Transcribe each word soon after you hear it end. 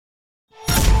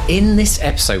in this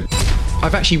episode,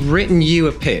 I've actually written you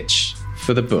a pitch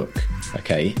for the book,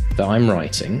 okay, that I'm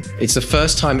writing. It's the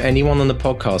first time anyone on the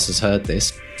podcast has heard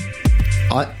this.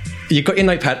 You've got your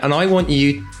notepad, and I want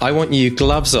you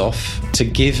gloves off to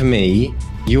give me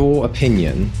your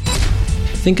opinion.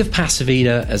 Think of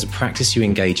Passivida as a practice you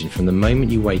engage in from the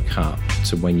moment you wake up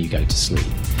to when you go to sleep.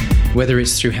 Whether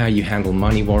it's through how you handle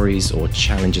money worries or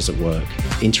challenges at work,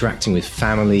 interacting with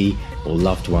family or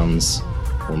loved ones,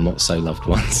 or not so loved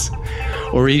ones,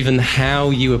 or even how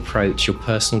you approach your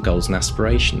personal goals and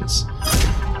aspirations.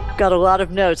 Got a lot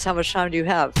of notes. How much time do you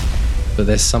have? But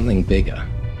there's something bigger,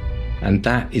 and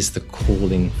that is the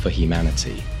calling for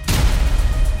humanity.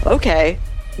 Okay.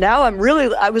 Now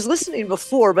I was listening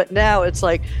before, but now it's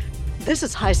like, this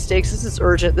is high stakes, this is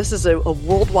urgent, this is a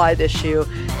worldwide issue.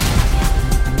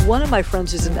 One of my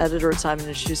friends who's an editor at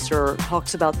Simon & Schuster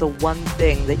talks about the one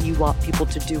thing that you want people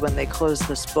to do when they close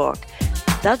this book.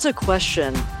 That's a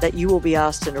question that you will be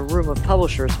asked in a room of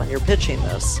publishers when you're pitching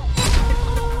this.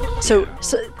 So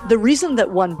the reason that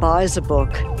one buys a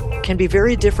book can be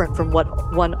very different from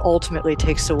what one ultimately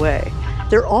takes away.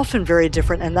 They're often very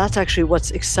different, and that's actually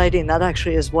what's exciting. That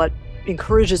actually is what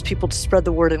encourages people to spread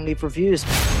the word and leave reviews.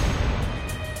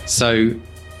 So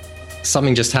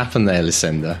something just happened there,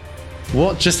 Lucinda.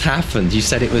 What just happened? You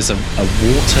said it was a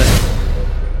water...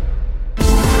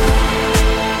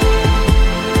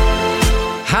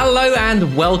 Hello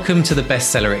and welcome to the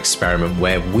Bestseller Experiment,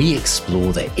 where we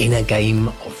explore the inner game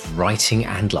of writing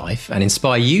and life and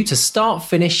inspire you to start,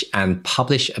 finish and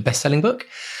publish a best-selling book.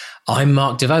 I'm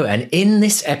Mark DeVoe, and in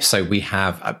this episode we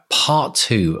have a part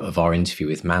 2 of our interview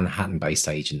with Manhattan-based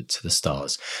agent to the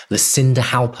stars, Lucinda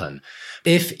Halpern.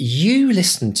 If you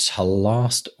listened to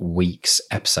last week's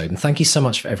episode, and thank you so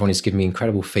much for everyone who's given me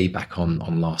incredible feedback on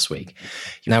last week.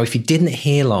 Now, if you didn't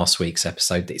hear last week's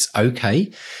episode, it's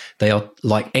okay. They are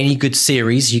like any good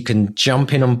series. You can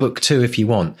jump in on book 2 if you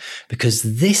want, because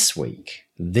this week,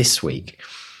 listening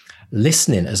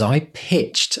as I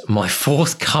pitched my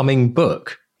forthcoming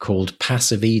book called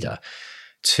Passivida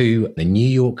to a New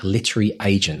York literary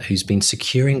agent who's been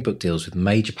securing book deals with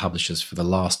major publishers for the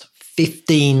last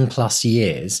 15 plus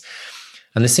years.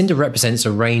 And Lucinda represents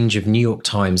a range of New York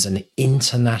Times and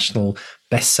international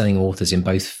best-selling authors in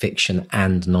both fiction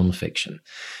and non-fiction.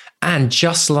 And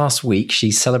just last week,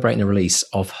 she's celebrating the release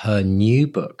of her new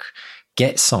book,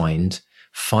 Get Signed,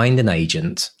 Find an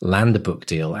Agent, Land a Book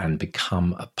Deal, and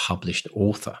Become a Published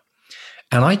Author.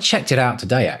 And I checked it out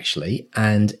today, actually,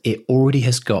 and it already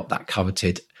has got that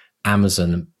coveted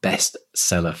Amazon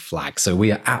bestseller flag. So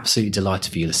we are absolutely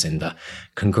delighted for you, Lucinda.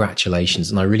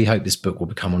 Congratulations. And I really hope this book will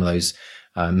become one of those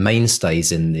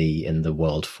mainstays in the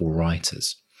world for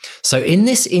writers. So in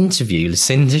this interview,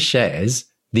 Lucinda shares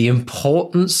the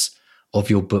importance of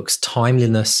your book's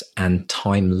timeliness and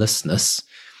timelessness,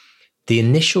 the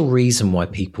initial reason why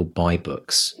people buy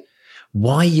books,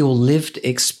 why your lived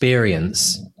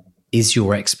experience is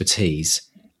your expertise,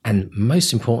 and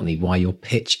most importantly, why your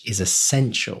pitch is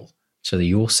essential to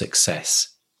your success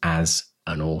as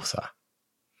an author.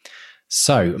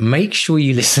 So make sure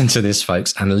you listen to this,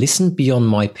 folks, and listen beyond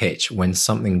my pitch when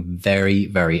something very,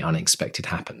 very unexpected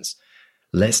happens.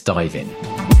 Let's dive in.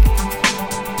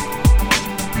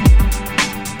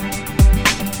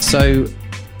 So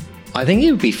I think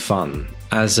it would be fun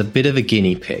as a bit of a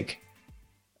guinea pig,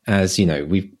 as you know,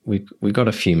 we've got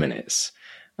a few minutes.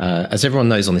 As everyone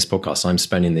knows on this podcast, I'm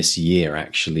spending this year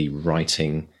actually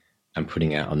writing and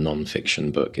putting out a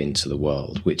non-fiction book into the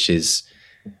world, which is,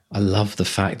 I love the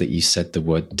fact that you said the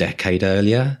word decade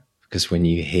earlier, because when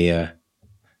you hear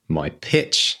my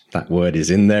pitch, that word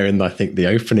is in there in, I think, the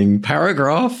opening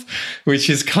paragraph, which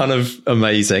is kind of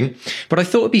amazing. But I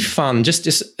thought it'd be fun, just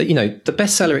you know, the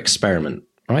bestseller experiment.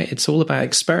 Right? It's all about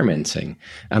experimenting.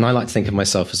 And I like to think of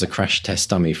myself as a crash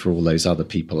test dummy for all those other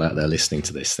people out there listening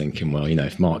to this, thinking, well, you know,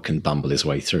 if Mark can bumble his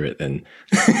way through it, then,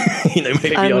 you know,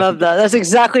 maybe I love that. That's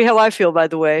exactly how I feel, by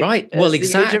the way. Right. Well,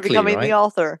 exactly. The becoming right? the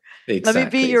author.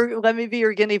 Exactly. Let me be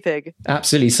your guinea pig.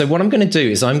 Absolutely. So what I'm going to do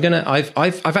is I've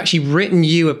actually written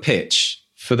you a pitch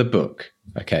for the book.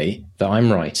 Okay, that I'm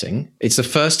writing. It's the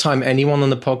first time anyone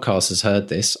on the podcast has heard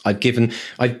this. I've given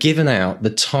out the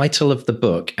title of the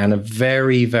book and a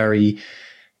very, very,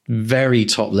 very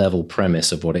top level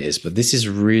premise of what it is. But this is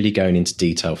really going into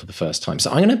detail for the first time.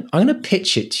 So I'm gonna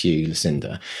pitch it to you,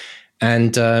 Lucinda,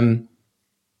 and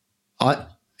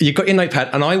you've got your notepad,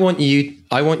 and I want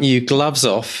you gloves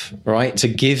off, right, to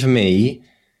give me,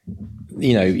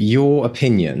 you know, your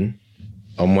opinion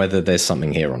on whether there's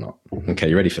something here or not. Okay,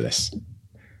 you ready for this?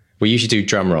 We usually do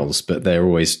drum rolls, but they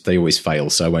always fail,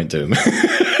 so I won't do them.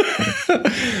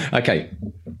 Okay.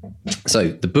 So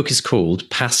the book is called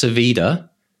Passivida,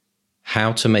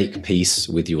 How to make peace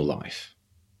with your life.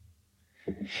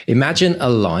 Imagine a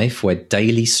life where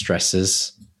daily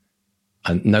stresses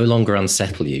no longer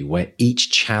unsettle you, where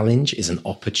each challenge is an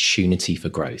opportunity for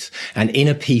growth. And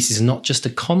inner peace is not just a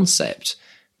concept,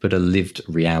 but a lived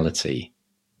reality.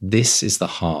 This is the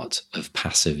heart of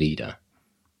Pasavida.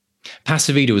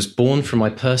 Pasavida was born from my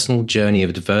personal journey of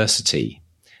adversity,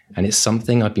 and it's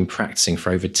something I've been practicing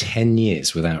for over 10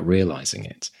 years without realizing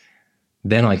it.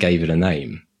 Then I gave it a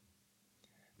name.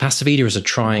 Pasavida is a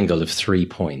triangle of 3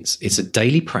 points. It's a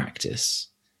daily practice,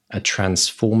 a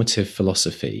transformative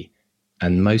philosophy,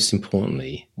 and most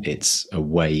importantly, it's a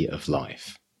way of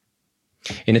life.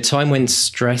 In a time when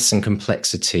stress and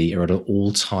complexity are at an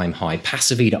all-time high,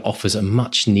 Pasavida offers a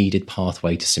much-needed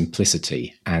pathway to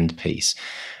simplicity and peace,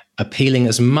 appealing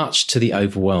as much to the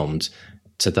overwhelmed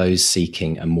to those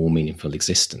seeking a more meaningful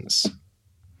existence.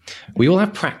 We all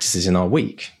have practices in our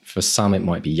week. For some, it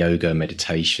might be yoga,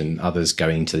 meditation, others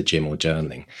going to the gym or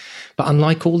journaling. But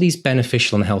unlike all these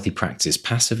beneficial and healthy practices,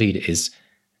 Pasavida is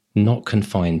not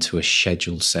confined to a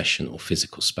scheduled session or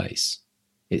physical space.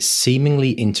 It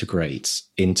seemingly integrates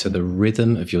into the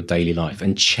rhythm of your daily life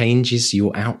and changes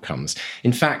your outcomes.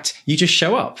 In fact, you just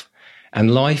show up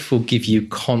and life will give you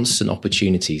constant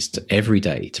opportunities every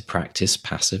day to practice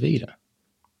Pasavida.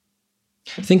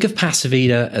 Think of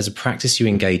Pasavida as a practice you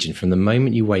engage in from the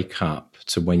moment you wake up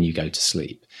to when you go to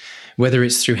sleep. Whether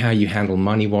it's through how you handle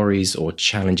money worries or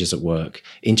challenges at work,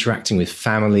 interacting with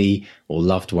family or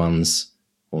loved ones,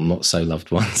 or not so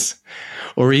loved ones,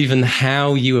 or even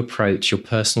how you approach your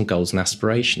personal goals and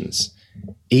aspirations.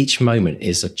 Each moment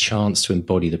is a chance to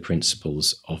embody the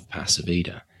principles of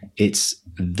Pasavida. It's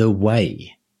the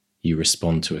way you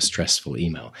respond to a stressful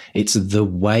email. It's the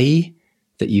way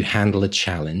that you handle a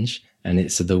challenge, and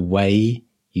it's the way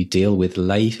you deal with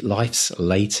life's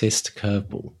latest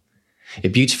curveball.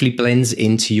 It beautifully blends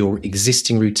into your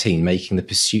existing routine, making the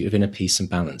pursuit of inner peace and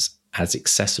balance as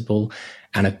accessible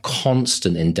and a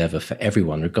constant endeavor for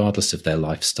everyone, regardless of their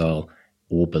lifestyle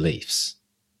or beliefs.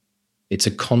 It's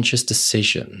a conscious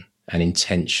decision and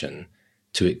intention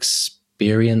to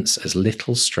experience as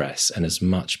little stress and as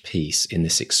much peace in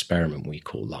this experiment we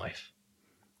call life.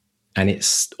 And it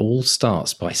all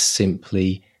starts by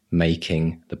simply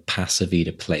making the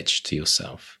Pasavida pledge to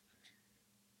yourself.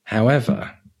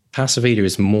 However, Pasavida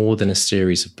is more than a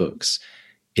series of books.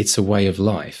 It's a way of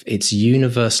life. Its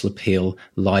universal appeal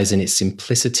lies in its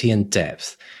simplicity and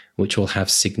depth, which will have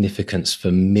significance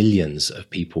for millions of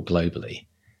people globally.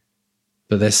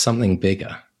 But there's something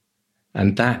bigger,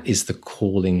 and that is the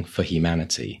calling for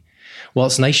humanity.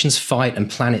 Whilst nations fight and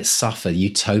planets suffer, the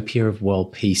utopia of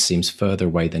world peace seems further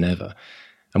away than ever.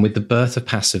 And with the birth of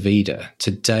Pasavida,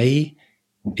 today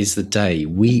is the day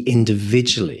we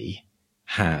individually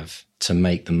have to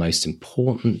make the most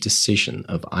important decision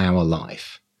of our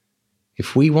life.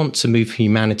 If we want to move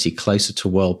humanity closer to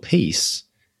world peace,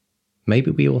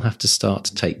 maybe we all have to start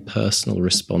to take personal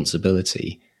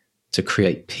responsibility to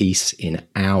create peace in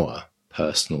our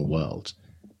personal world.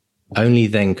 Only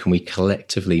then can we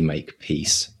collectively make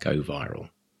peace go viral.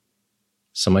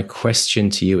 So my question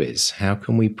to you is, how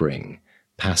can we bring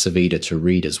Pasavida to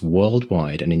readers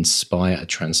worldwide and inspire a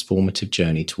transformative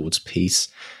journey towards peace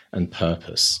and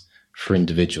purpose for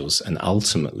individuals and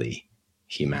ultimately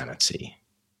humanity?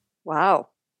 Wow.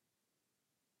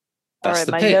 That's all right,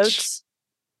 the my pitch. Notes.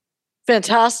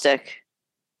 Fantastic.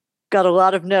 Got a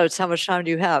lot of notes. How much time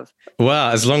do you have?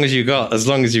 Well, as long as you got.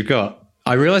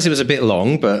 I realized it was a bit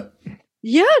long, but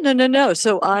Yeah, no.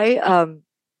 So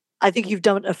I think you've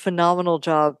done a phenomenal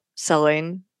job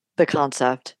selling the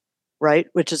concept, right?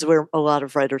 Which is where a lot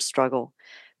of writers struggle.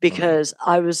 Because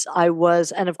I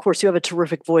was, and of course you have a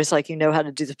terrific voice, like you know how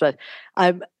to do this, but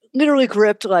I'm literally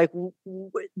gripped like,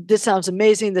 this sounds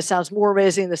amazing. This sounds more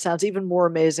amazing. This sounds even more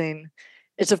amazing.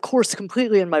 It's of course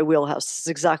completely in my wheelhouse. It's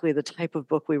exactly the type of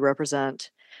book we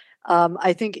represent.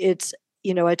 I think it's,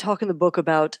 I talk in the book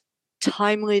about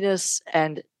timeliness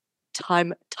and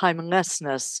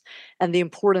timelessness and the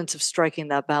importance of striking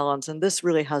that balance. And this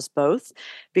really has both,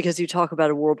 because you talk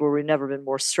about a world where we've never been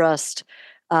more stressed.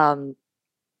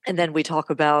 And then we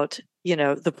talk about,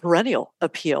 the perennial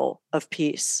appeal of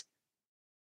peace.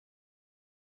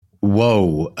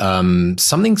 Whoa,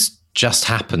 something's just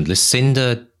happened.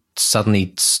 Lucinda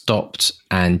suddenly stopped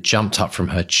and jumped up from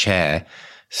her chair,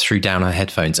 threw down her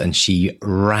headphones, and she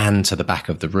ran to the back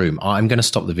of the room. I'm going to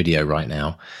stop the video right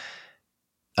now.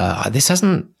 This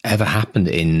hasn't ever happened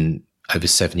in over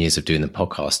 7 years of doing the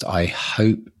podcast. I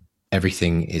hope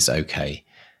everything is okay.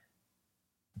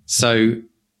 So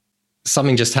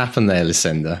something just happened there,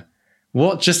 Lucinda.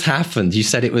 What just happened? You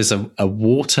said it was a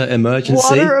water emergency?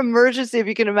 Water emergency, if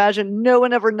you can imagine. No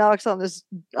one ever knocks on this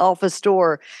office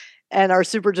door. And our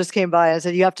super just came by and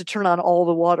said, you have to turn on all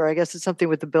the water. I guess it's something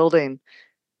with the building.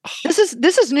 This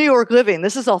is New York living.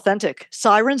 This is authentic.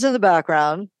 Sirens in the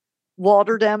background,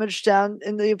 water damage down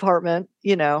in the apartment,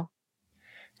 you know.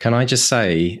 Can I just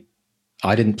say,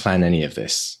 I didn't plan any of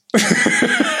this.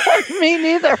 Me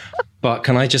neither. But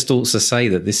can I just also say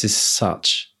that this is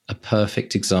such a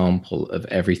perfect example of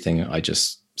everything I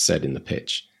just said in the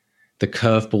pitch. The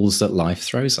curveballs that life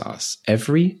throws us.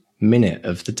 Every minute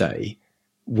of the day,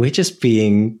 we're just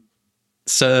being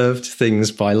served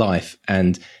things by life,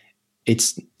 and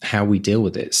it's how we deal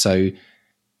with it. So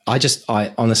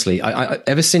I honestly,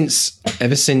 ever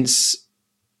since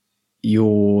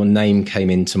your name came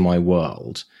into my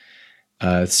world,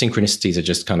 synchronicities are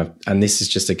just kind of, and this is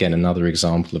just, again, another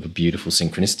example of a beautiful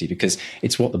synchronicity, because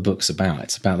it's what the book's about.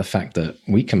 It's about the fact that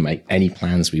we can make any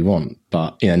plans we want,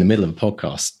 but in the middle of a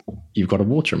podcast, you've got a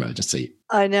water emergency.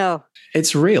 I know.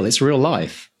 It's real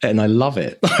life, and I love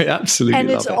it. I absolutely love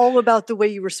it. And it's all about the way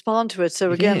you respond to it.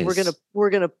 So again, we're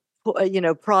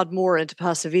gonna prod more into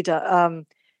Passivita.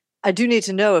 I do need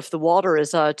to know if the water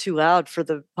is too loud for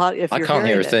the pod. If I can't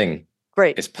hear a thing.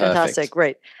 Great, it's perfect. Fantastic,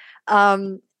 great.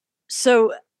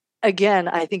 So again,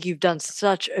 I think you've done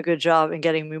such a good job in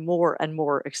getting me more and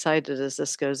more excited as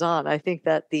this goes on. I think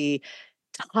that the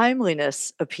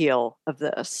timeliness appeal of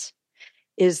this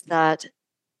is that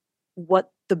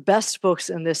what the best books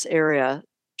in this area,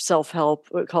 self-help,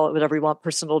 call it whatever you want,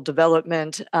 personal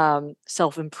development,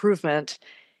 self-improvement,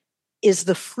 is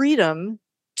the freedom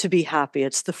to be happy.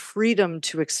 It's the freedom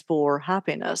to explore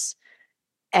happiness.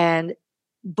 And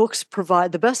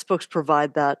the best books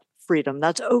provide that freedom.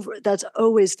 That's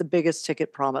always the biggest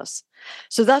ticket promise.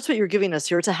 So that's what you're giving us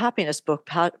here. It's a happiness book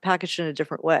packaged in a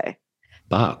different way.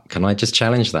 But can I just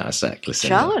challenge that a sec,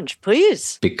 Lucinda? Challenge,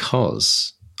 please.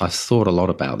 Because I've thought a lot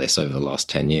about this over the last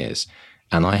 10 years.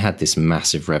 And I had this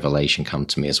massive revelation come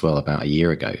to me as well about a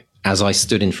year ago, as I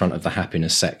stood in front of the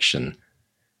happiness section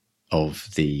of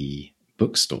the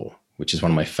bookstore, which is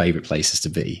one of my favorite places to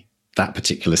be. That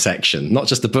particular section, not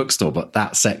just the bookstore, but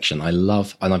that section I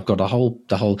love. And I've got the whole,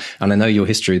 and I know your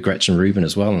history with Gretchen Rubin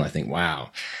as well. And I think,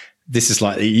 wow, this is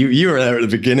like, you were there at the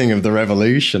beginning of the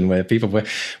revolution where people were,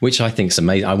 which I think is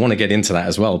amazing. I want to get into that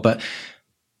as well. But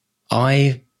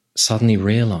I suddenly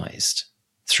realized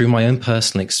through my own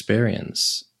personal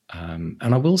experience, and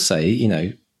I will say,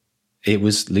 it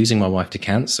was losing my wife to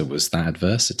cancer was that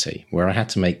adversity where I had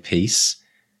to make peace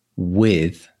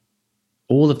with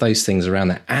all of those things around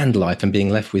that and life, and being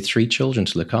left with 3 children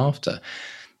to look after.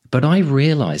 But I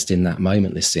realized in that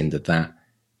moment, Lucinda, that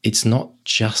it's not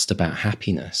just about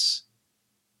happiness,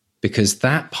 because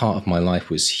that part of my life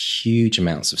was huge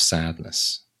amounts of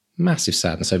sadness, massive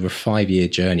sadness over a 5-year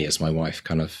journey as my wife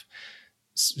kind of,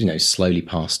 slowly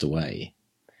passed away.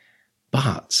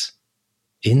 But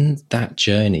in that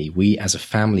journey, we as a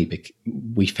family,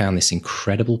 we found this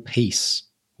incredible peace.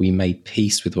 We made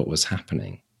peace with what was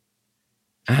happening.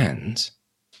 And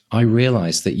I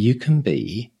realized that you can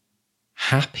be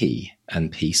happy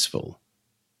and peaceful,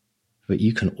 but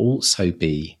you can also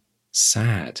be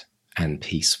sad and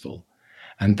peaceful.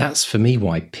 And that's for me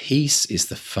why peace is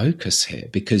the focus here,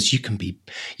 because you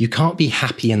can't be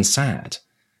happy and sad,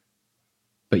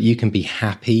 but you can be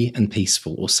happy and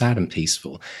peaceful, or sad and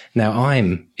peaceful. Now,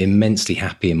 I'm immensely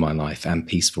happy in my life and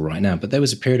peaceful right now, but there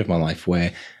was a period of my life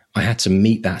where I had to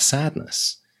meet that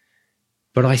sadness.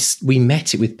 But we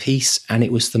met it with peace, and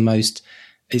it was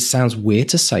it sounds weird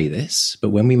to say this,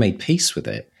 but when we made peace with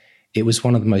it, it was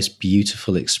one of the most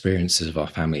beautiful experiences of our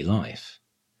family life.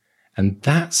 And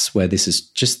that's where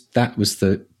that was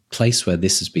the place where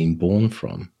this has been born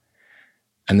from.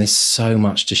 And there's so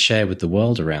much to share with the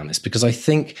world around this, because I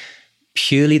think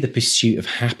purely the pursuit of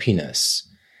happiness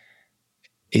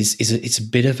it's a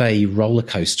bit of a roller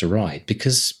coaster ride,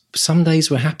 because some days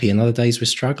we're happy and other days we're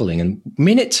struggling, and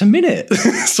minute to minute,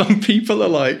 some people are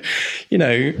like,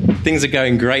 things are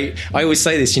going great. I always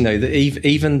say this, that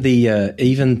even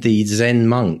the Zen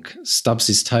monk stubs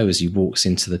his toe as he walks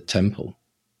into the temple,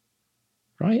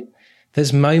 right?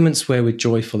 There's moments where we're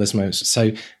joyful. There's moments.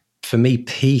 So for me,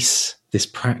 peace, this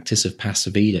practice of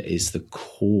Passivita, is the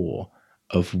core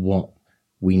of what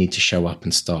we need to show up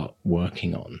and start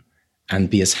working on, and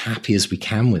be as happy as we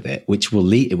can with it, which will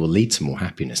lead to more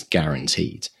happiness,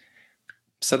 guaranteed.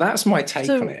 So that's my take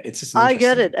on it. It's just I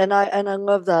get it, and I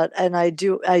love that, and I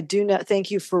do not. Thank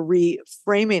you for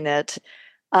reframing it.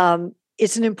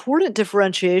 It's an important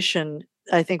differentiation,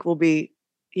 I think, will be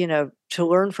to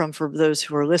learn from for those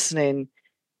who are listening.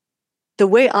 The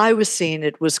way I was seeing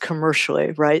it was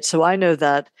commercially, right? So I know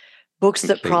that Books that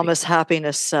Completely. promise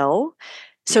happiness sell.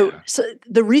 So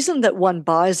the reason that one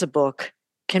buys a book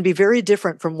can be very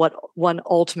different from what one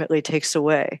ultimately takes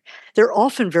away. They're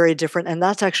often very different, and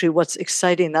that's actually what's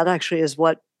exciting. That actually is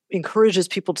what encourages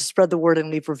people to spread the word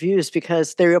and leave reviews,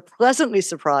 because they are pleasantly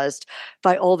surprised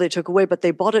by all they took away, but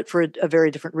they bought it for a very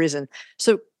different reason.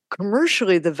 So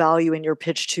commercially, the value in your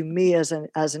pitch to me as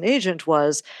an agent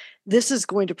was, this is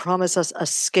going to promise us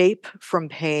escape from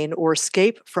pain or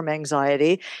escape from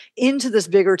anxiety into this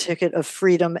bigger ticket of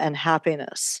freedom and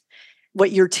happiness.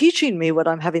 What you're teaching me, what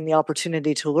I'm having the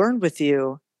opportunity to learn with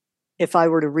you, if I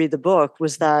were to read the book,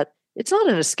 was that it's not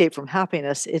an escape from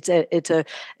happiness. It's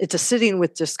a sitting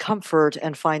with discomfort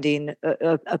and finding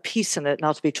a peace in it,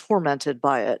 not to be tormented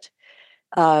by it,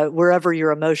 wherever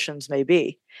your emotions may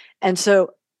be. And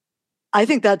so I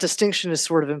think that distinction is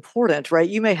sort of important, right?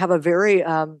 You may have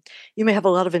you may have a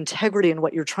lot of integrity in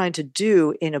what you're trying to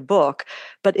do in a book,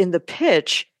 but in the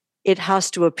pitch, it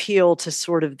has to appeal to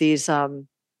sort of these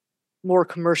more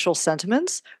commercial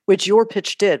sentiments, which your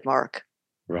pitch did, Mark.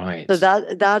 Right. So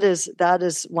that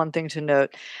is one thing to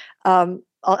note. I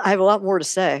have a lot more to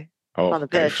say on the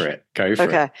pitch. Go for it.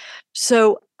 Okay.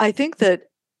 So I think that,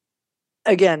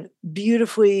 again,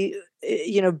 beautifully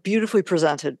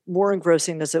presented, more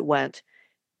engrossing as it went.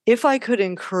 If I could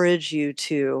encourage you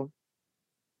to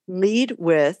lead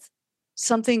with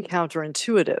something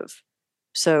counterintuitive.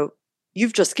 So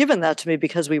you've just given that to me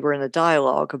because we were in a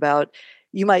dialogue about,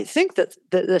 you might think that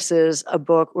this is a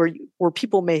book where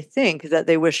people may think that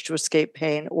they wish to escape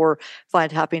pain or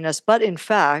find happiness, but in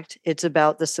fact, it's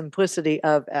about the simplicity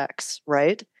of X,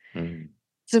 right? Mm.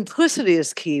 Simplicity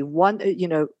is key.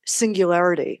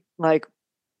 Singularity. Like,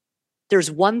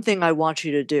 there's one thing I want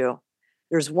you to do.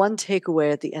 There's one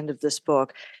takeaway at the end of this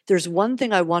book. There's one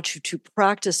thing I want you to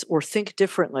practice or think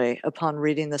differently upon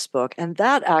reading this book. And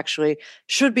that actually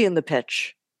should be in the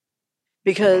pitch,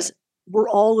 because we're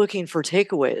all looking for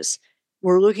takeaways.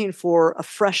 We're looking for a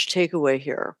fresh takeaway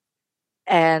here.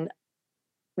 And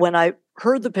when I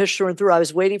heard the pitch through and through, I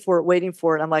was waiting for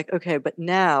it. I'm like, okay, but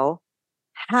now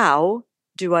how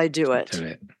do I do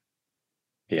it?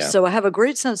 Yeah. So I have a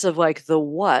great sense of like the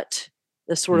what,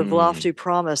 the sort of lofty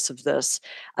promise of this.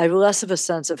 I have less of a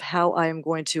sense of how I am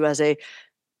going to, as a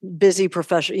busy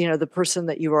professional, the person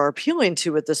that you are appealing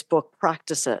to with this book,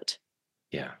 practice it.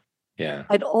 Yeah. Yeah.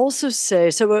 I'd also say,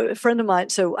 so a friend of mine,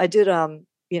 so I did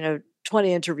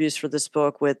 20 interviews for this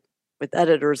book with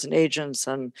editors and agents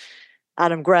and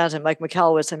Adam Grant and Mike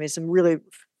McAlwitz. I mean, some really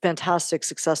fantastic,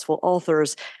 successful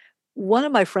authors. One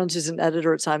of my friends who's an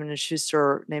editor at Simon &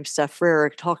 Schuster named Steph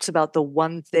Frerick talks about the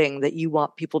one thing that you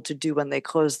want people to do when they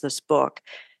close this book.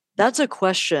 That's a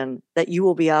question that you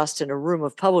will be asked in a room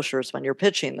of publishers when you're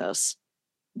pitching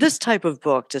this type of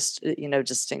book, just,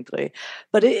 distinctly.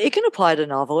 But it can apply to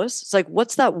novelists. It's like,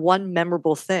 what's that one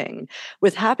memorable thing?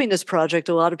 With Happiness Project,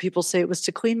 a lot of people say it was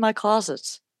to clean my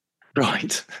closets.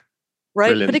 Right.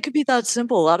 Right. Brilliant. But it could be that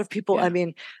simple. A lot of people, I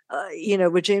mean,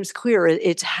 with James Clear,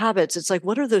 it's habits. It's like,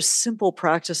 what are those simple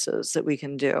practices that we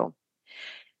can do?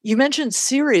 You mentioned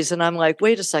series, and I'm like,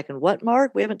 wait a second, what,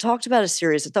 Mark? We haven't talked about a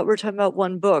series. I thought we were talking about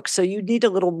one book. So you need a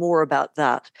little more about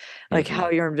that, like how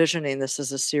you're envisioning this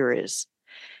as a series.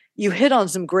 You hit on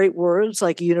some great words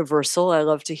like universal. I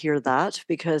love to hear that,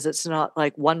 because it's not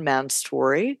like one man's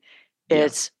story.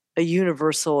 It's a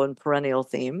universal and perennial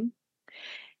theme.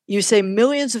 You say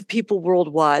millions of people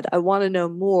worldwide. I want to know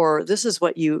more. This is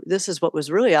what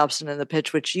was really absent in the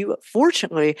pitch, which you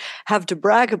fortunately have to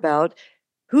brag about,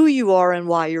 who you are and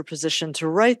why you're positioned to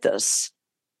write this.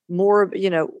 More,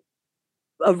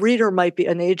 a reader might be,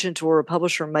 an agent or a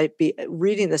publisher might be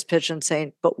reading this pitch and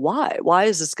saying, but why? Why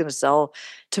is this going to sell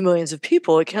to millions of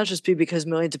people? It can't just be because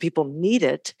millions of people need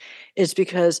it. It's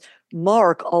because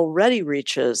Mark already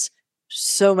reaches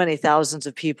so many thousands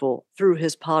of people through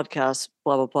his podcast,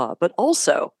 blah, blah, blah. But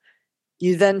also,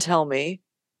 you then tell me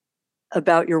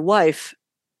about your wife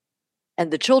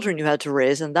and the children you had to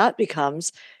raise, and that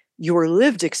becomes your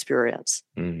lived experience,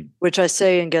 which I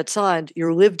say and Get Signed,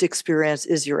 your lived experience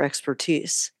is your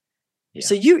expertise. Yeah.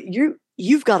 So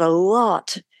you've got a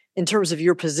lot in terms of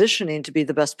your positioning to be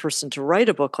the best person to write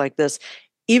a book like this,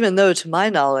 even though, to my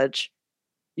knowledge,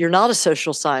 you're not a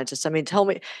social scientist. I mean, tell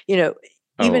me,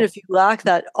 even if you lack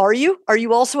that, are you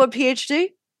also a PhD?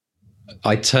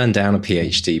 I turned down a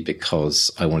PhD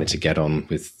because I wanted to get on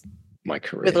with my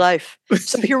career. With life.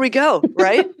 So here we go,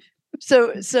 right?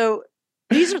 So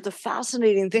these are the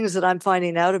fascinating things that I'm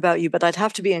finding out about you, but I'd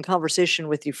have to be in conversation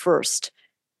with you first.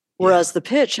 Whereas the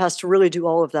pitch has to really do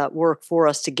all of that work for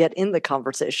us to get in the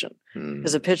conversation,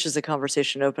 because a pitch is a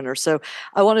conversation opener. So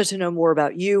I wanted to know more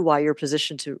about you, why you're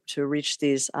positioned to reach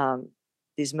these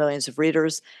millions of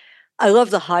readers. I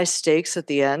love the high stakes at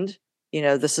the end.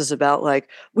 This is about like,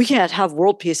 we can't have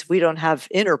world peace if we don't have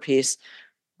inner peace.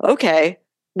 Okay.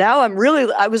 Now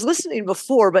I was listening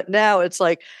before, but now it's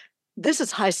like, this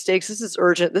is high stakes. This is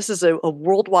urgent. This is a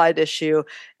worldwide issue.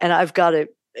 And I've got to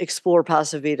explore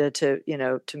Pasavita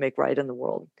to make right in the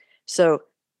world. So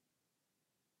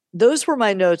those were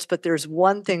my notes, but there's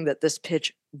one thing that this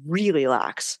pitch really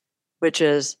lacks, which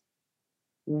is,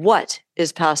 what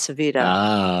is Pasavita?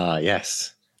 Ah,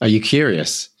 yes. Are you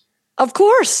curious? Of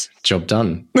course. Job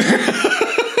done.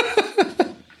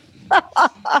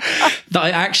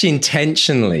 I actually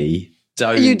intentionally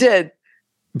don't. You did.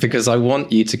 Because I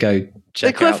want you to go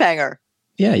check the cliffhanger.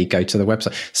 Yeah, you go to the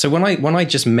website. So when I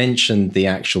just mentioned the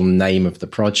actual name of the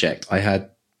project, I had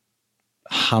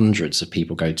hundreds of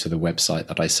people go to the website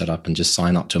that I set up and just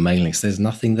sign up to a mailing list. There's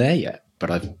nothing there yet,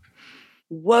 but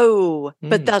Whoa.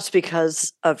 But that's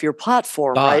because of your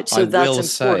platform, right? So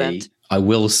that's important. I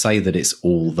will say that it's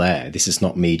all there. This is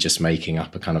not me just making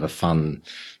up a kind of a fun,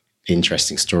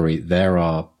 interesting story. There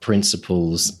are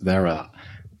principles. There are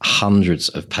hundreds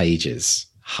of pages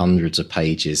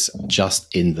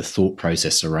just in the thought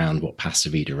process around what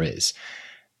Pasavita is.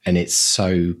 And it's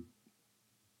so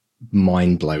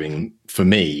mind-blowing for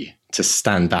me to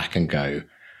stand back and go,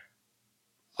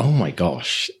 oh my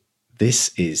gosh,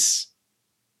 this is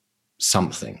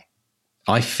something.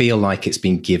 I feel like it's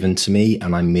been given to me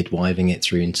and I'm midwiving it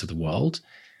through into the world.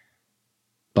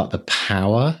 But the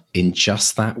power in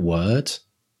just that word,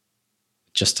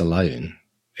 just alone,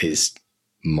 is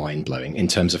mind-blowing in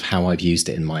terms of how I've used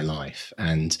it in my life.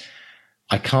 And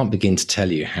I can't begin to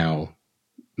tell you how,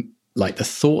 like, the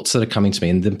thoughts that are coming to me,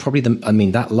 and then probably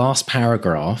that last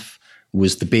paragraph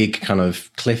was the big kind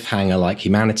of cliffhanger, like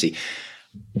humanity.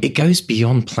 It goes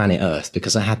beyond planet Earth,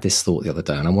 because I had this thought the other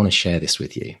day and I want to share this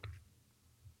with you.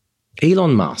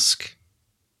 Elon Musk,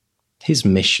 his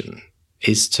mission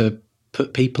is to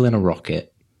put people in a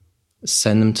rocket,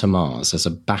 send them to Mars as a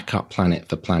backup planet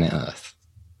for planet Earth.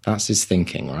 That's his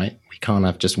thinking, right? We can't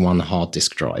have just one hard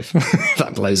disk drive. If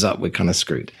that blows up, we're kind of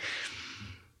screwed.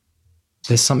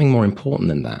 There's something more important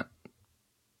than that.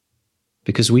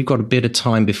 Because we've got a bit of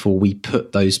time before we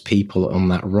put those people on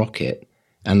that rocket,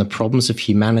 and the problems of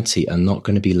humanity are not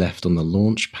going to be left on the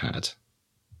launch pad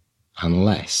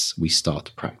unless we start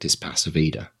to practice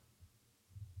Pasavita.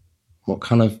 What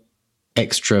kind of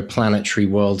extra planetary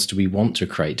worlds do we want to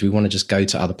create? Do we want to just go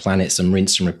to other planets and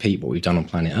rinse and repeat what we've done on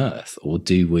planet Earth? Or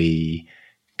do we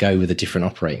go with a different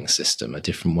operating system, a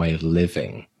different way of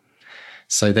living?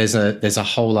 So there's a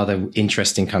whole other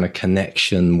interesting kind of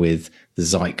connection with the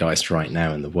zeitgeist right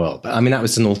now in the world. But I mean, that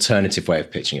was an alternative way of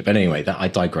pitching it. But anyway, I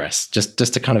digress.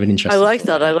 Just a kind of an interesting. I like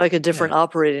that. I like a different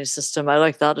operating system. I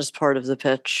like that as part of the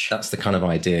pitch. That's the kind of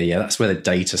idea. Yeah, that's where the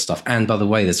data stuff. And by the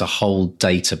way, there's a whole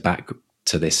data back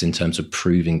to this in terms of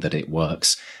proving that it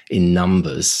works in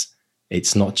numbers.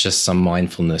 It's not just some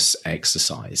mindfulness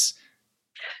exercise.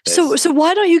 So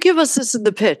why don't you give us this in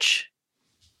the pitch?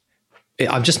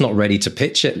 I'm just not ready to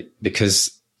pitch it,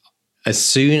 because as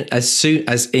soon as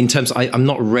in terms, I'm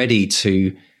not ready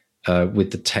to,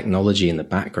 with the technology in the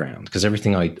background, because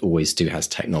everything I always do has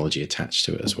technology attached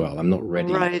to it as well. I'm not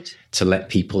ready to let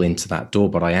people into that door,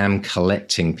 but I am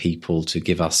collecting people to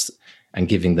give us and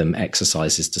giving them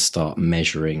exercises to start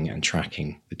measuring and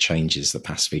tracking the changes that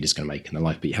Pasavita is going to make in their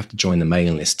life. But you have to join the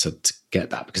mailing list to get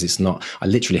that, because it's not, I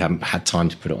literally haven't had time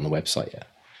to put it on the website yet.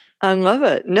 I love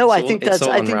it. No, I think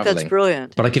that's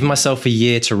brilliant. But I give myself a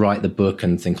year to write the book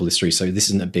and think all this through. So this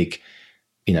isn't a big,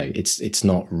 it's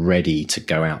not ready to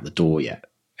go out the door yet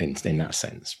in that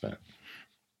sense. But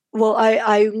well,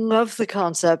 I love the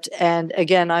concept. And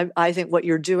again, I think what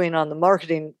you're doing on the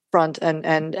marketing front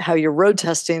and how you're road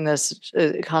testing this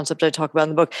concept I talk about in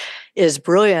the book is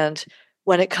brilliant.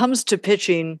 When it comes to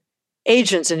pitching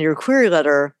agents in your query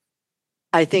letter,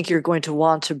 I think you're going to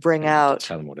want to bring out,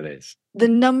 tell them what it is, the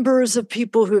numbers of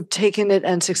people who've taken it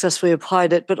and successfully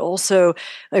applied it, but also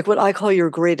like what I call your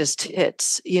greatest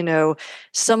hits.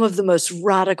 Some of the most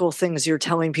radical things you're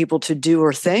telling people to do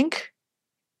or think.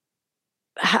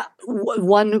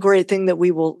 One great thing that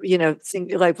we will,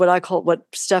 think, like what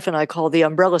Steph and I call the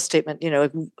umbrella statement.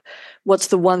 What's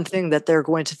the one thing that they're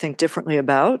going to think differently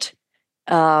about?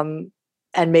 And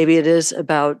maybe it is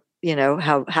about,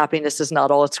 how happiness is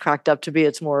not all it's cracked up to be.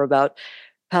 It's more about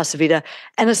Pasavita,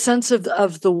 and a sense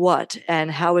of the what, and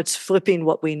how it's flipping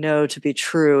what we know to be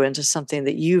true into something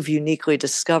that you've uniquely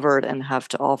discovered and have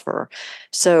to offer.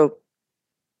 So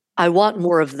I want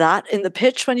more of that in the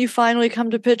pitch when you finally come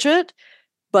to pitch it.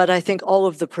 But I think all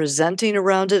of the presenting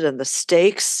around it and the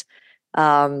stakes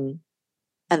and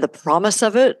the promise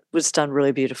of it was done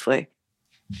really beautifully.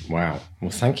 Wow.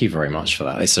 Well, thank you very much for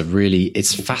that.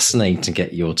 It's fascinating to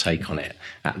get your take on it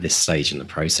at this stage in the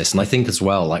process. And I think as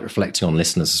well, like reflecting on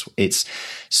listeners, it's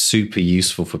super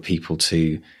useful for people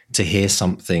to hear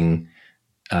something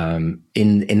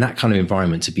in that kind of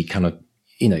environment, to be kind of,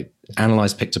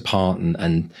 analyzed, picked apart,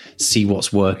 and see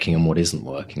what's working and what isn't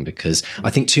working. Because I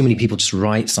think too many people just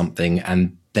write something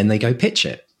and then they go pitch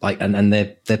it, and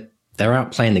they're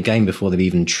out playing the game before they've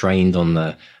even trained on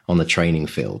the training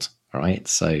field. Right.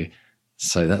 So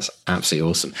that's absolutely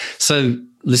awesome. So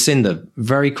Lucinda,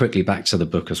 very quickly back to the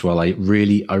book as well. I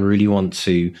really want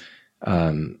to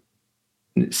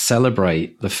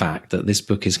celebrate the fact that this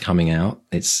book is coming out.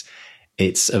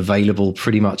 It's available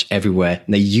pretty much everywhere.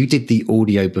 Now, you did the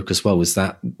audio book as well. Was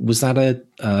that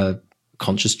a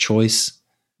conscious choice?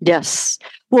 Yes.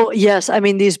 Well, yes. I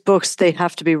mean, these books, they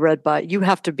have to be read by, you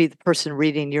have to be the person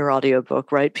reading your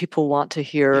audiobook, right? People want to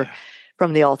hear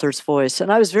from the author's voice.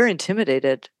 And I was very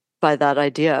intimidated by that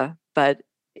idea, but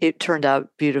it turned out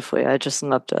beautifully. I just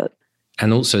loved it.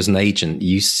 And also as an agent,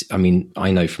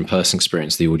 I know from personal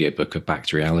experience, the audiobook of Back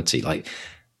to Reality, like,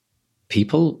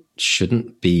 people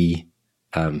shouldn't be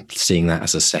seeing that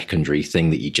as a secondary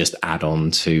thing that you just add on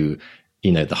to,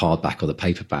 the hardback or the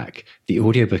paperback. The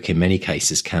audiobook in many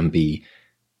cases can be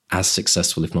as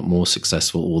successful, if not more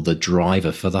successful, or the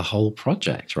driver for the whole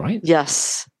project, right?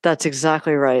 Yes, that's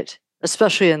exactly right.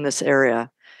 Especially in this area,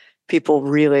 people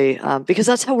really, because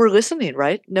that's how we're listening,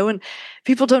 right?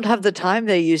 People don't have the time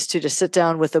they used to sit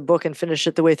down with a book and finish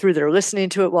it the way through. They're listening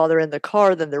to it while they're in the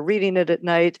car, then they're reading it at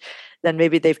night. Then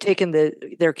maybe they've taken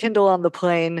their Kindle on the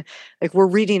plane. Like, we're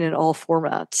reading in all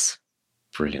formats.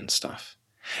 Brilliant stuff.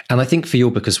 And I think for your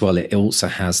book as well, it also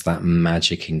has that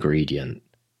magic ingredient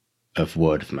of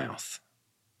word of mouth.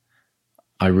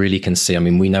 I really can see,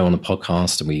 we know on the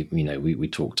podcast, and we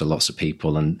talk to lots of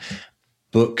people, and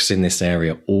books in this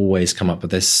area always come up,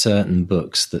 but there's certain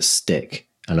books that stick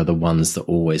and are the ones that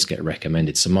always get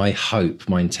recommended. So my hope,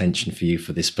 my intention for you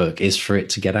for this book is for it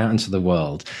to get out into the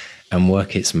world and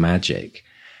work its magic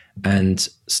and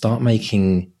start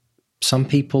making some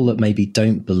people that maybe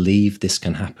don't believe this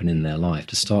can happen in their life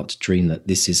to start to dream that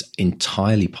this is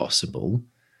entirely possible.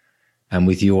 And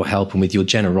with your help and with your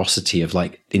generosity of,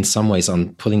 like, in some ways,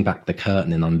 I'm pulling back the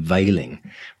curtain and unveiling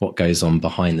what goes on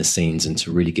behind the scenes, and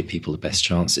to really give people the best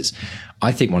chances.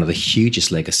 I think one of the hugest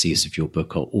legacies of your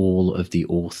book are all of the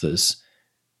authors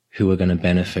who are going to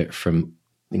benefit from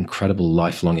incredible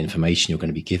lifelong information you're going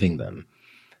to be giving them,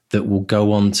 that will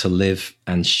go on to live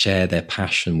and share their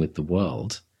passion with the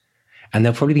world. And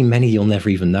there'll probably be many you'll never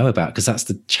even know about, because that's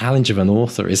the challenge of an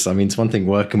author is, it's one thing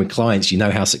working with clients,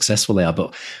 how successful they are,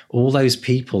 but all those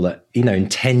people that, in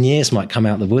 10 years might come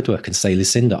out the woodwork and say,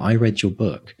 Lucinda, I read your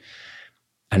book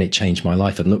and it changed my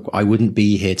life. And look, I wouldn't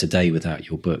be here today without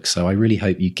your book. So I really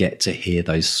hope you get to hear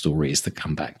those stories that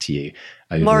come back to you.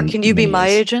 Mark, can you be my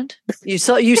agent? You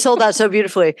sold that so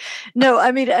beautifully. No,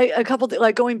 a couple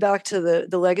like going back to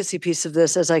the legacy piece of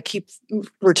this, as I keep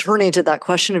returning to that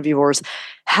question of yours,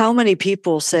 how many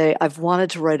people say, I've wanted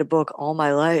to write a book all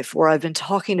my life, or I've been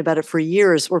talking about it for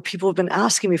years, or people have been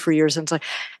asking me for years. And it's like,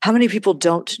 how many people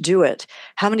don't do it?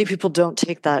 How many people don't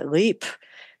take that leap?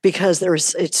 Because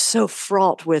it's so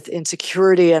fraught with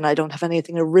insecurity, and I don't have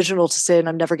anything original to say, and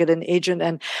I'm never get an agent,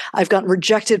 and I've gotten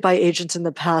rejected by agents in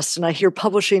the past, and I hear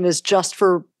publishing is just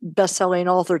for best-selling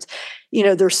authors.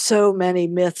 There's so many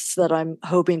myths that I'm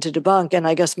hoping to debunk, and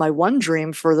I guess my one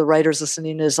dream for the writers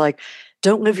listening is, like,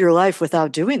 don't live your life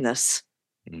without doing this.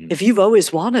 Mm-hmm. If you've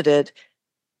always wanted it,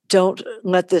 don't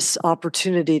let this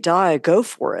opportunity die. Go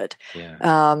for it.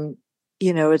 Yeah.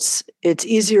 It's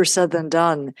easier said than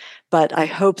done, but I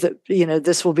hope that,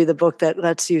 this will be the book that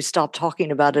lets you stop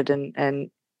talking about it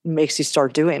and makes you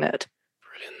start doing it.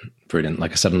 Brilliant.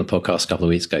 Like I said on the podcast a couple of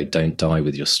weeks ago, don't die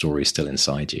with your story still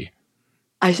inside you.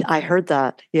 I heard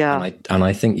that. Yeah. And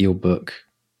I think your book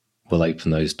will open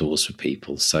those doors for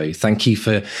people. So thank you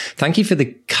for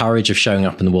the courage of showing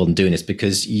up in the world and doing this,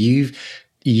 because you've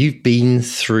been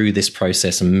through this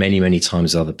process many, many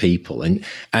times with other people. And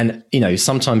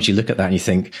sometimes you look at that and you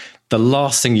think the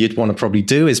last thing you'd want to probably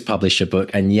do is publish a book.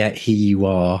 And yet here you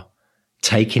are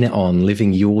taking it on,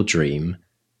 living your dream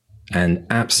and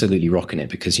absolutely rocking it,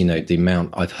 because, the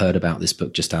amount I've heard about this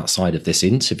book just outside of this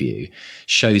interview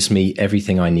shows me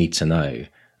everything I need to know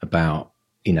about,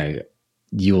 you're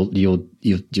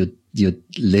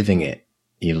living it.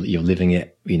 You're living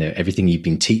it, everything you've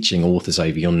been teaching authors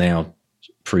over, you're now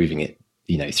proving it,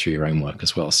 through your own work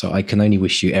as well. So I can only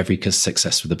wish you every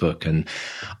success with the book. And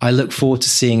I look forward to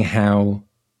seeing how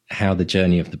the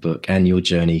journey of the book and your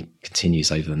journey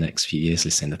continues over the next few years,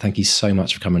 Lucinda. Thank you so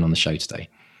much for coming on the show today.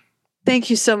 Thank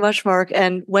you so much, Mark.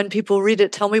 And when people read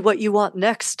it, tell me what you want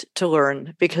next to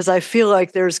learn, because I feel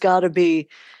like there's got to be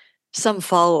some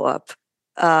follow-up.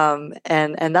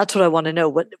 And that's what I want to know,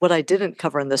 what I didn't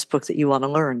cover in this book that you want to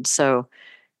learn. So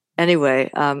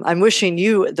anyway, I'm wishing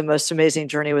you the most amazing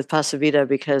journey with Pasa Vida,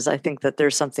 because I think that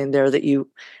there's something there that you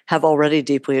have already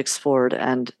deeply explored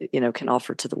and, can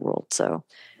offer to the world. So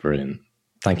brilliant.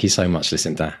 Thank you so much,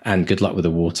 Lucinda. And good luck with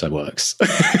the waterworks.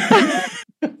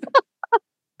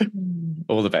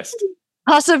 All the best.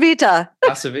 Pasa Vida.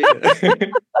 Pasa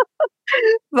Vida.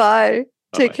 Bye.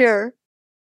 Take care.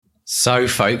 So,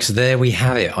 folks, there we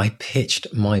have it. I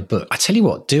pitched my book. I tell you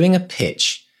what, writing a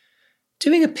pitch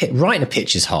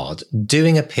is hard.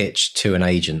 Doing a pitch to an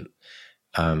agent,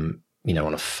 on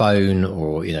a phone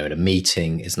or, in a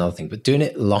meeting is another thing. But doing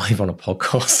it live on a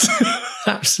podcast,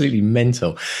 absolutely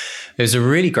mental. It was a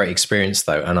really great experience,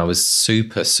 though, and I was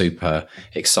super, super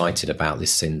excited about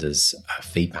Lucinda's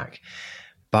feedback.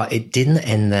 But it didn't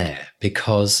end there,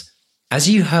 because, as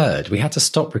you heard, we had to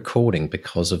stop recording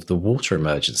because of the water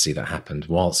emergency that happened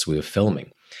whilst we were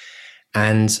filming.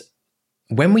 And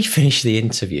when we finished the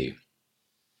interview,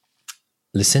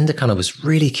 Lucinda kind of was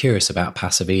really curious about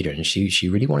Pasa Vida, and she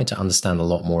really wanted to understand a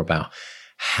lot more about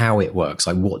how it works.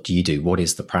 Like, what do you do? What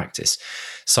is the practice?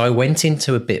 So I went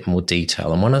into a bit more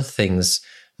detail. And one of the things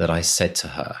that I said to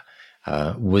her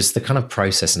was the kind of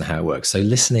process and how it works. So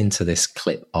listen into this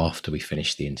clip after we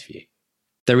finish the interview.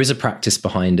 There is a practice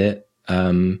behind it.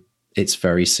 It's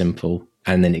very simple,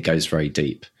 and then it goes very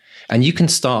deep. And you can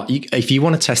start, if you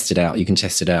want to test it out, you can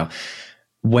test it out.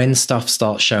 When stuff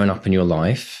starts showing up in your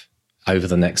life over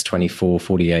the next 24,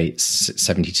 48,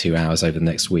 72 hours over the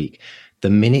next week, the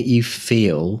minute you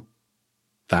feel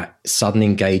that sudden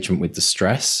engagement with the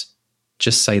stress,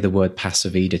 just say the word Pasa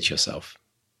Vida to yourself.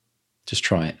 Just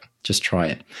try it. Just try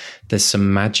it. There's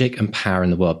some magic and power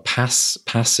in the word.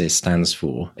 Paci stands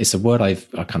for, it's a word I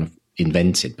kind of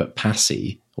invented, but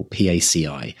Paci, or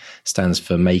P-A-C-I, stands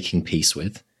for making peace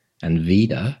with, and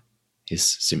Vida is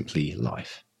simply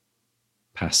life.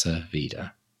 Pasa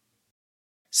Vida.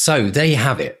 So there you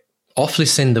have it. Off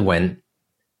Lucinda went,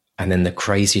 and then the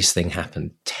craziest thing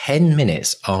happened. 10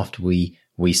 minutes after we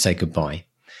said goodbye,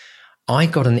 I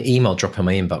got an email drop in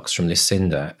my inbox from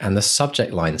Lucinda, and the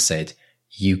subject line said,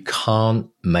 "You can't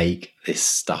make this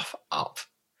stuff up."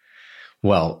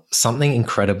 Well, something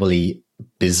incredibly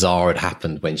bizarre had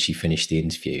happened when she finished the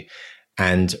interview.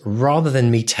 And rather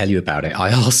than me tell you about it, I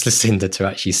asked Lucinda to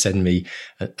actually send me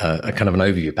a kind of an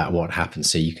overview about what happened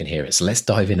so you can hear it. So let's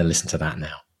dive in and listen to that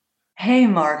now. Hey,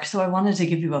 Mark. So I wanted to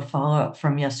give you a follow-up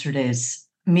from yesterday's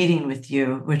meeting with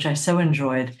you, which I so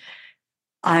enjoyed.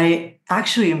 I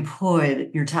actually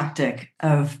employed your tactic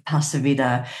of Pasa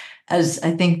Vida. As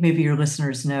I think maybe your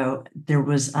listeners know, there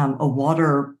was a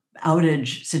water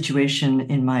outage situation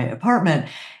in my apartment,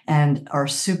 and our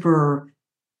super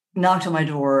knocked on my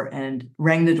door and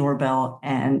rang the doorbell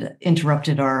and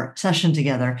interrupted our session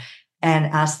together and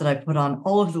asked that I put on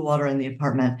all of the water in the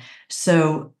apartment.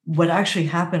 So what actually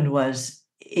happened was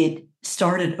it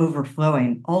started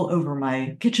overflowing all over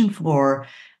my kitchen floor,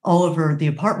 all over the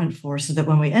apartment floor, so that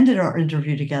when we ended our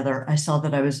interview together, I saw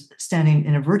that I was standing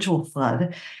in a virtual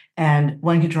flood, and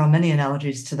one could draw many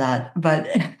analogies to that. But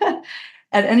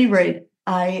at any rate,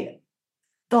 I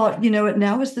thought,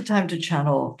 now is the time to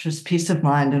channel just peace of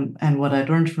mind and what I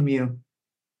learned from you.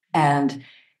 And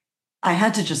I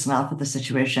had to just laugh at the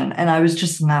situation. And I was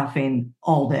just laughing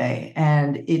all day.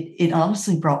 And it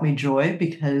honestly brought me joy,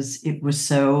 because it was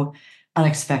so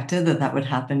unexpected that would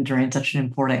happen during such an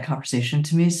important conversation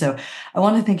to me. So I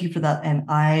want to thank you for that. And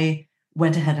I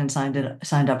went ahead and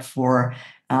signed up for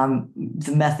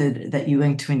the method that you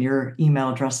linked to in your email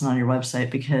address and on your website,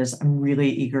 because I'm really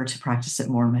eager to practice it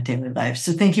more in my daily life.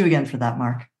 So thank you again for that,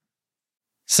 Mark.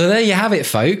 So there you have it,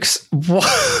 folks. What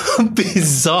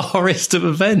bizarrest of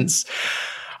events.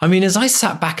 I mean, as I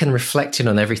sat back and reflected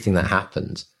on everything that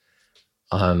happened,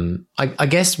 I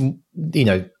guess,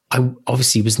 I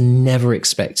obviously was never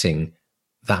expecting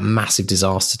that massive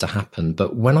disaster to happen.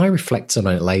 But when I reflected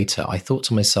on it later, I thought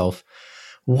to myself,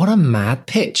 what a mad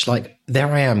pitch. Like,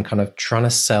 there I am kind of trying to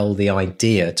sell the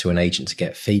idea to an agent to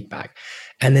get feedback.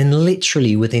 And then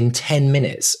literally within 10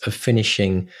 minutes of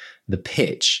finishing the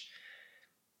pitch,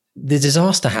 the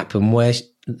disaster happened where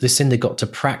Lucinda got to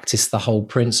practice the whole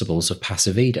principles of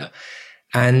Pasa Vida.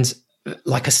 And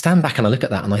like, I stand back and I look at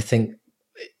that and I think,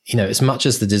 as much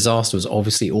as the disaster was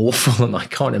obviously awful, and I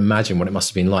can't imagine what it must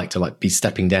have been like to be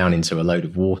stepping down into a load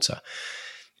of water,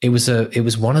 it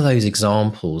was one of those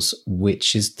examples,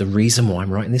 which is the reason why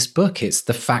I'm writing this book. It's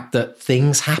the fact that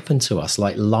things happen to us,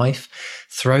 like life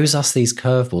throws us these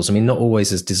curveballs. I mean, not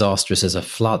always as disastrous as a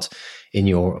flood in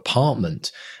your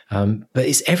apartment. But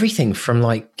it's everything from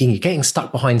like getting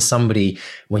stuck behind somebody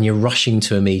when you're rushing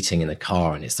to a meeting in a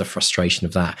car, and it's the frustration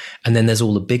of that. And then there's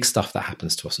all the big stuff that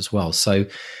happens to us as well. So,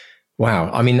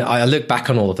 wow. I mean, I look back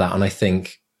on all of that and I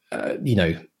think,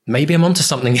 maybe I'm onto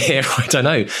something here. I don't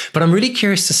know. But I'm really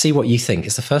curious to see what you think.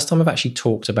 It's the first time I've actually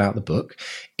talked about the book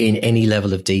in any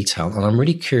level of detail. And I'm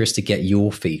really curious to get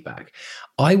your feedback.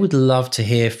 I would love to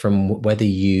hear from whether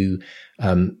you,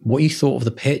 what you thought of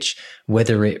the pitch,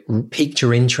 whether it piqued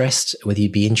your interest, whether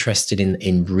you'd be interested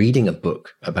in reading a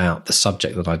book about the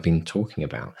subject that I've been talking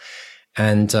about.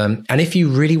 And if you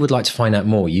really would like to find out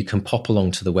more, you can pop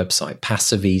along to the website,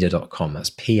 passivida.com.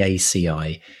 That's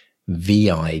PACIVIDA,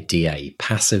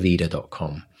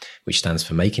 passivida.com, which stands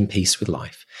for Making Peace with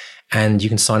Life. And you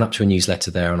can sign up to a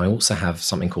newsletter there. And I also have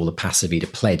something called the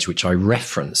Passivida Pledge, which I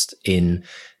referenced in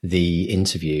the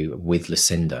interview with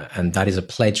Lucinda. And that is a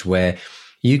pledge where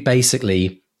you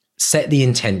basically set the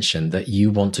intention that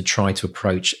you want to try to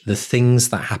approach the things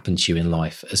that happen to you in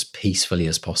life as peacefully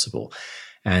as possible.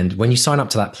 And when you sign up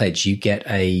to that pledge, you get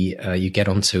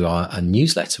onto a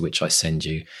newsletter, which I send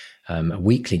you, a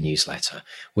weekly newsletter,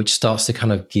 which starts to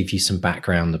kind of give you some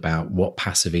background about what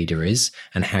Passivida is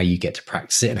and how you get to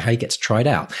practice it and how you get to try it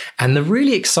out. And the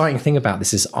really exciting thing about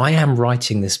this is I am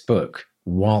writing this book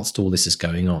whilst all this is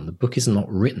going on. The book is not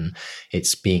written,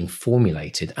 it's being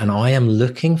formulated. And I am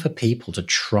looking for people to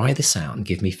try this out and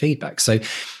give me feedback. So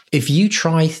if you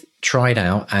try it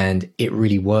out and it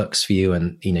really works for you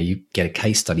and, you get a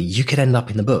case study, you could end up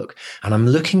in the book. And I'm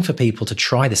looking for people to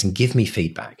try this and give me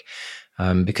feedback.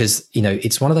 Because,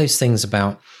 it's one of those things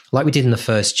about, like we did in the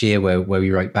first year where we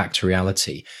wrote Back to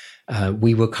Reality,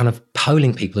 we were kind of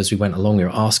polling people as we went along. We were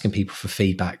asking people for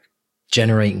feedback,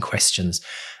 generating questions,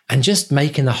 and just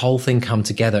making the whole thing come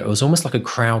together. It was almost like a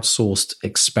crowdsourced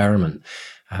experiment.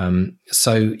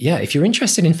 So if you're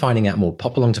interested in finding out more,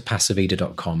 pop along to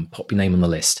passivida.com, pop your name on the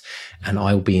list, and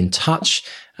I will be in touch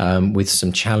with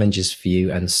some challenges for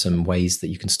you and some ways that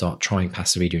you can start trying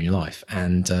Passivida in your life.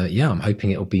 And I'm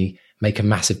hoping it will make a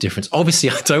massive difference. Obviously,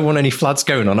 I don't want any floods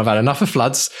going on. I've had enough of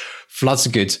floods. Floods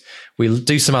are good. We'll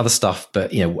do some other stuff,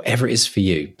 but whatever it is for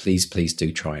you, please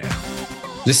do try it out.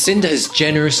 Lucinda has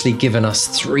generously given us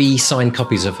 3 signed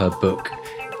copies of her book,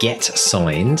 Get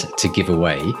Signed, to give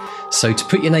away. So to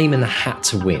put your name in the hat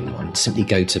to win, simply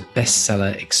go to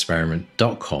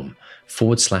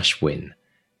bestsellerexperiment.com/win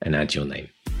and add your name.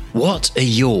 What are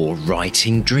your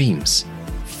writing dreams?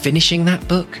 Finishing that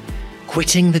book?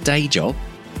 Quitting the day job?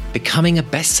 Becoming a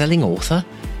best-selling author?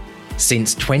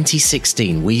 Since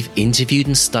 2016, we've interviewed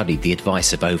and studied the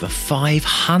advice of over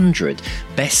 500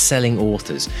 best-selling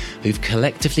authors who've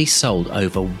collectively sold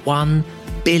over 1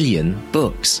 billion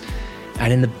books.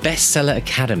 And in the Bestseller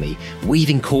Academy, we've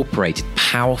incorporated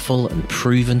powerful and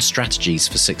proven strategies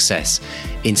for success,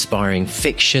 inspiring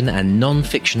fiction and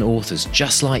non-fiction authors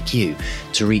just like you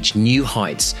to reach new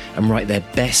heights and write their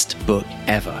best book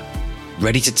ever.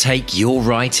 Ready to take your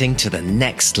writing to the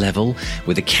next level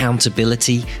with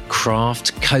accountability,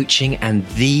 craft, coaching, and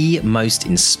the most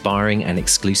inspiring and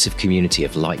exclusive community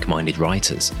of like-minded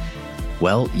writers?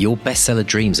 Well, your bestseller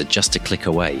dreams are just a click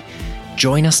away.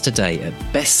 Join us today at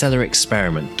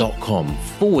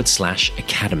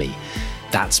bestsellerexperiment.com/academy.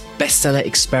 That's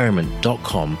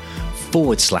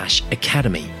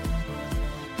bestsellerexperiment.com/academy.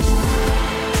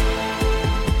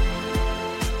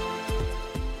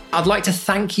 I'd like to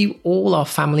thank you all, our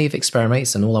family of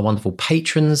Experiments, and all our wonderful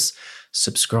patrons,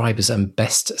 subscribers, and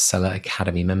Bestseller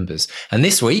Academy members. And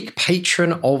this week,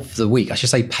 patrons of the week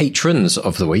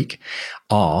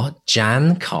are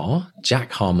Jan Carr,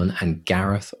 Jack Harmon, and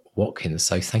Gareth Watkins.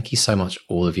 So thank you so much,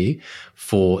 all of you,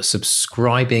 for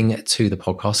subscribing to the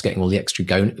podcast, getting all the extra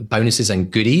bonuses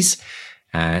and goodies.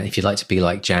 And if you'd like to be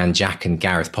like Jan, Jack, and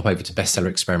Gareth, pop over to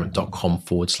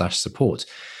bestsellerexperiment.com/support.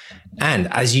 And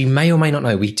as you may or may not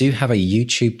know, we do have a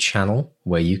YouTube channel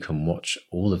where you can watch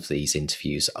all of these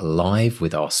interviews live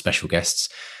with our special guests.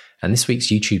 And this week's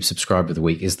YouTube subscriber of the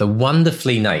week is the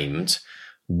wonderfully named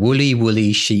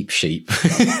Woolly Sheep.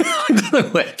 I don't know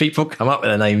where people come up with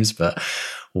their names, but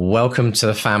welcome to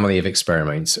the family of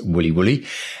Experiments, Woolly.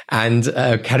 And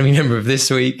Academy member of this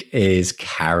week is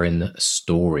Karen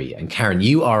Story. And Karen,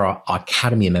 you are our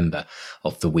Academy member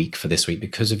of the week for this week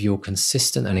because of your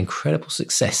consistent and incredible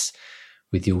success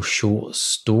with your short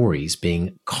stories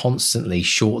being constantly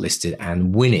shortlisted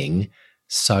and winning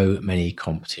so many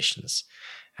competitions.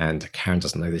 And Karen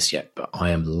doesn't know this yet, but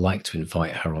I am like to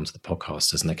invite her onto the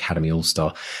podcast as an Academy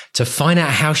All-Star to find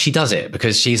out how she does it,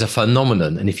 because she's a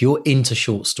phenomenon. And if you're into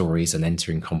short stories and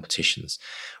entering competitions,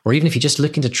 or even if you're just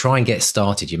looking to try and get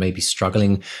started, you may be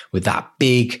struggling with that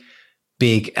big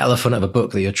big elephant of a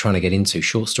book that you're trying to get into,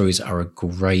 short stories are a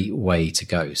great way to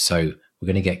go. So we're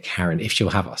going to get Karen, if she'll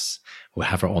have us, we'll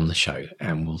have her on the show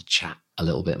and we'll chat a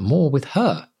little bit more with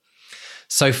her.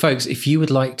 So folks, if you would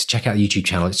like to check out the YouTube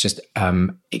channel, it's just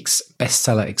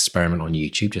Bestseller Experiment on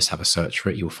YouTube. Just have a search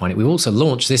for it. You'll find it. We also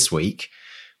launched this week.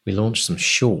 We launched some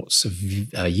shorts,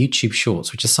 YouTube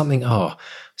shorts, which is something,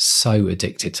 so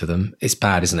addicted to them. It's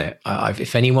bad, isn't it?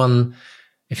 If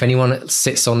anyone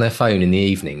sits on their phone in the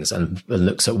evenings and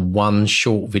looks at one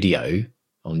short video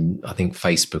on, I think,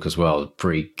 Facebook as well,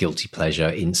 pretty guilty pleasure,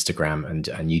 Instagram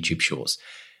and YouTube shorts.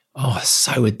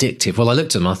 So addictive. Well, I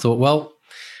looked at them, I thought, well,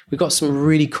 we've got some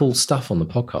really cool stuff on the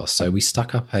podcast. So we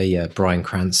stuck up a Bryan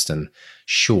Cranston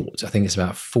short. I think it's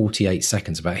about 48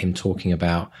 seconds about him talking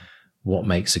about what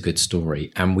makes a good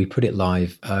story. And we put it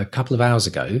live a couple of hours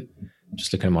ago.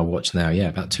 Just looking at my watch now. Yeah,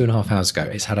 about 2.5 hours ago.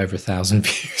 It's had over 1,000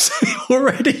 views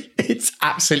already. It's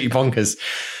absolutely bonkers.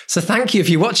 So thank you if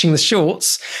you're watching the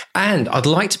shorts. And I'd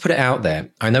like to put it out there.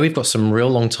 I know we've got some real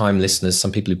long time listeners,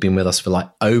 some people who've been with us for like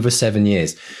over 7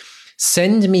 years.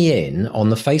 Send me in on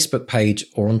the Facebook page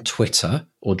or on Twitter,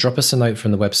 or drop us a note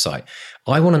from the website.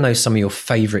 I want to know some of your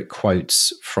favorite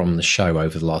quotes from the show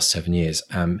over the last 7 years.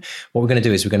 What we're going to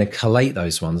do is we're going to collate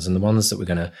those ones, and the ones that we're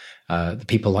going to, the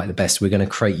people like the best, we're going to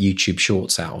create YouTube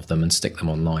shorts out of them and stick them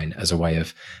online as a way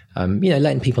of,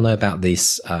 letting people know about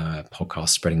this podcast,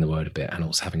 spreading the word a bit, and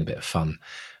also having a bit of fun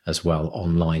as well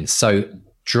online. So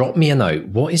drop me a note.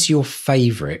 What is your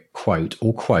favorite quote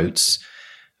or quotes?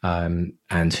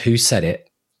 And who said it,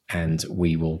 and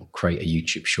we will create a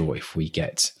YouTube short if we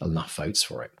get enough votes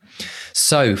for it.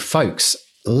 So folks,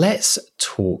 let's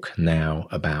talk now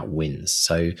about wins.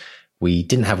 So we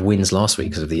didn't have wins last week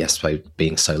because of the episode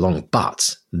being so long,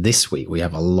 but this week we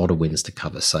have a lot of wins to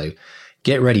cover. So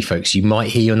get ready, folks. You might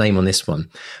hear your name on this one.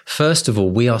 First of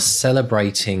all, we are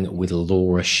celebrating with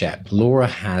Laura Shep. Laura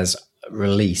has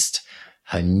released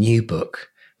her new book,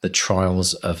 The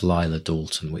Trials of Lila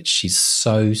Dalton, which she's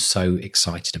so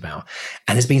excited about.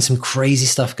 And there's been some crazy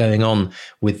stuff going on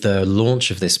with the launch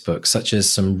of this book, such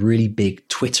as some really big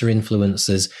Twitter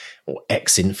influencers or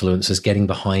ex-influencers getting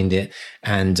behind it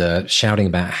and shouting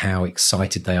about how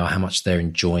excited they are, how much they're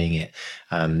enjoying it.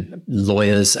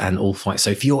 Lawyers and all fights. So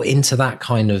if you're into that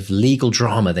kind of legal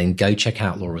drama, then go check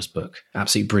out Laura's book.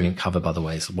 Absolutely brilliant cover, by the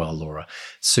way, as well, Laura.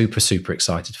 Super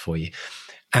excited for you.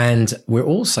 And we're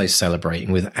also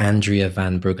celebrating with Andrea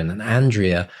Van Bruggen. And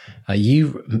Andrea,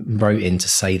 you wrote in to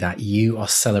say that you are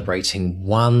celebrating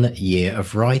 1 year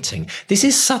of writing. This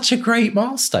is such a great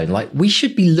milestone. Like, we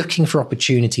should be looking for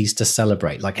opportunities to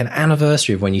celebrate, like an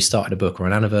anniversary of when you started a book or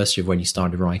an anniversary of when you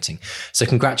started writing. So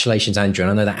congratulations, Andrea.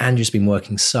 And I know that Andrea's been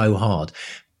working so hard,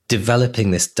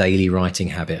 developing this daily writing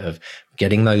habit of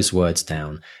getting those words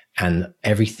down. And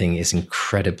everything is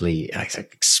incredibly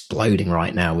exploding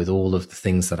right now with all of the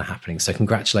things that are happening. So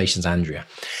congratulations, Andrea.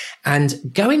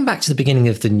 And going back to the beginning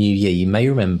of the new year, you may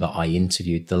remember I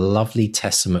interviewed the lovely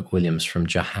Tessa McWilliams from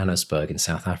Johannesburg in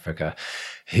South Africa,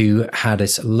 who had a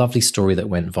lovely story that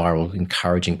went viral,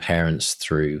 encouraging parents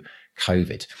through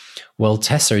COVID. Well,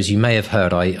 Tessa, as you may have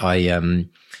heard, I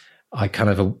kind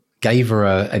of gave her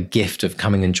a gift of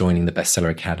coming and joining the Bestseller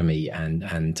Academy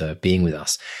and being with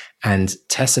us. And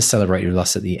Tessa celebrated with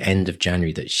us at the end of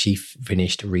January that she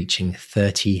finished reaching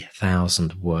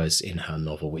 30,000 words in her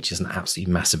novel, which is an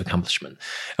absolutely massive accomplishment.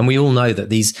 And we all know that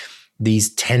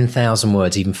these 10,000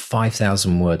 words, even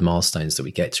 5,000 word milestones that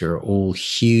we get to are all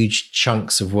huge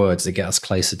chunks of words that get us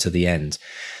closer to the end.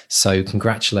 So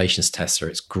congratulations, Tessa.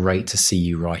 It's great to see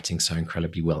you writing so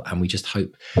incredibly well. And we just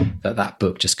hope that that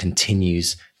book just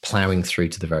continues plowing through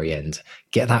to the very end.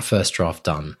 Get that first draft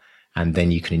done, and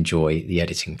then you can enjoy the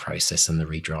editing process and the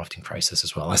redrafting process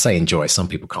as well. I say enjoy, some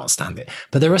people can't stand it.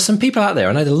 But there are some people out there,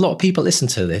 I know that a lot of people listen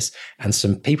to this, and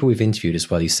some people we've interviewed as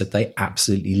well, who said they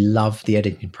absolutely love the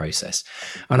editing process.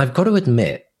 And I've got to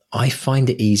admit, I find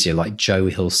it easier, like Joe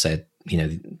Hill said,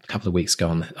 a couple of weeks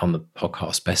ago on the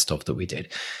podcast Best Of that we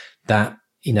did, that,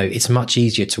 it's much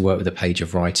easier to work with a page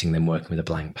of writing than working with a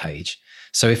blank page.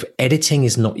 So if editing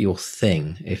is not your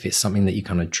thing, if it's something that you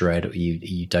kind of dread or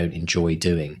you don't enjoy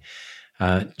doing,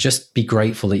 just be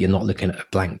grateful that you're not looking at a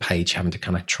blank page, having to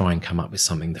kind of try and come up with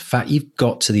something. The fact you've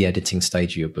got to the editing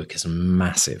stage of your book is a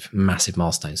massive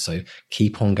milestone. So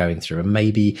keep on going through, and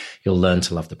maybe you'll learn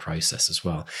to love the process as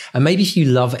well. And maybe if you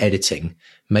love editing,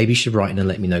 maybe you should write in and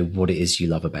let me know what it is you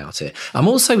love about it. I'm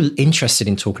also interested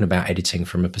in talking about editing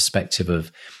from a perspective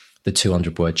of the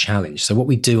 200-word challenge. So what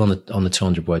we do on the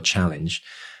 200-word challenge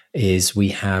is we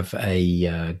have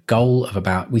a goal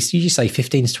of we usually say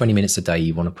 15 to 20 minutes a day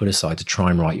you want to put aside to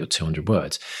try and write your 200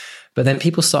 words. But then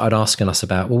people started asking us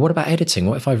about, well, what about editing?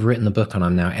 What if I've written the book and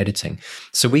I'm now editing?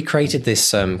 So we created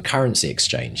this currency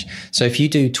exchange. So if you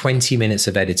do 20 minutes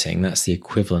of editing, that's the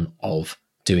equivalent of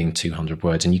doing 200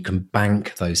 words. And you can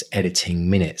bank those editing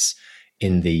minutes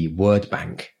in the word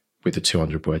bank with the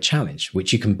 200 word challenge,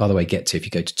 which you can, by the way, get to if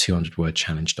you go to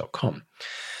 200wordchallenge.com.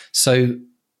 So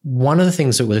one of the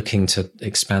things that we're looking to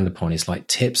expand upon is like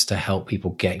tips to help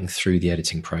people getting through the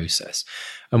editing process.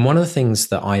 And one of the things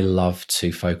that I love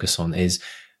to focus on is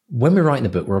when we're writing a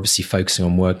book, we're obviously focusing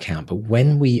on word count, but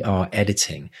when we are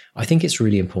editing, I think it's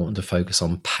really important to focus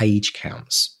on page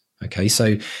counts. Okay,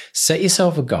 so set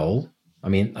yourself a goal. I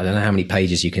mean, I don't know how many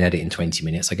pages you can edit in 20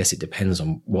 minutes. I guess it depends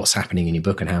on what's happening in your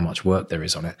book and how much work there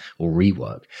is on it, or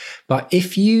rework. But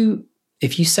if you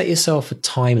set yourself a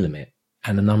time limit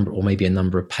and a number, or maybe a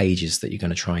number of pages that you're going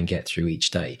to try and get through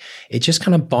each day, it just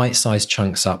kind of bite-sized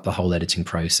chunks up the whole editing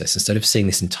process. Instead of seeing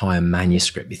this entire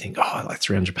manuscript, you think, oh, like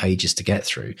 300 pages to get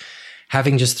through.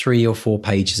 Having just 3 or 4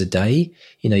 pages a day,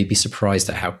 you'd be surprised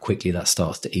at how quickly that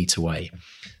starts to eat away.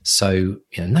 So,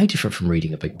 no different from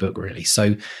reading a big book, really.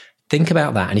 So think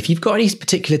about that. And if you've got any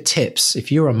particular tips,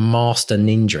 if you're a master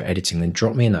ninja at editing, then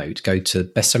drop me a note. Go to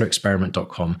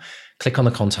bestsellerexperiment.com, click on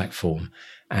the contact form,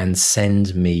 and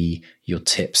send me your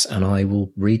tips, and I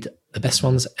will read the best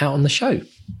ones out on the show.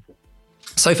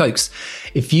 So, folks,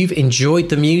 if you've enjoyed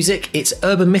the music, it's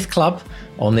Urban Myth Club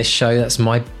on this show. That's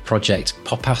my project.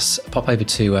 Pop over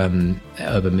to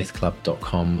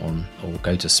urbanmythclub.com or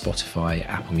go to Spotify,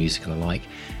 Apple Music and the like,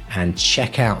 and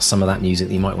check out some of that music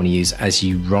that you might want to use as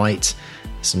you write.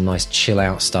 Some nice chill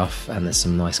out stuff, and there's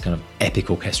some nice kind of epic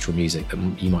orchestral music that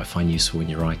you might find useful when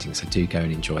you're writing. So do go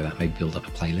and enjoy that. Maybe build up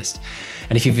a playlist.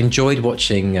 And if you've enjoyed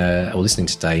watching or listening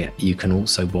today, you can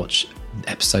also watch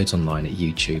episodes online at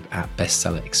YouTube at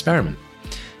Bestseller Experiment.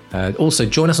 Also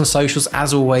join us on socials,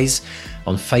 as always.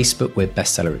 On Facebook, we're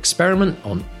Bestseller Experiment.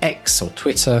 On X or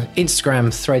Twitter,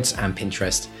 Instagram, Threads and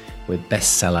Pinterest, we're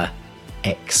Bestseller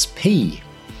XP.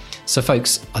 So,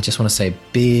 folks, I just want to say a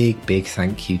big, big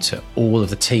thank you to all of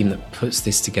the team that puts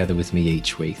this together with me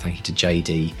each week. Thank you to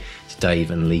JD, to Dave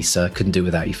and Lisa. Couldn't do it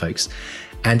without you folks.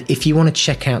 And if you want to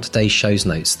check out today's show's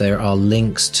notes, there are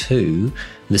links to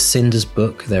Lucinda's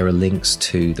book. There are links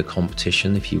to the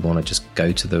competition if you want to just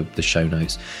go to the show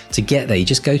notes. To get there, you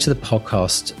just go to the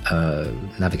podcast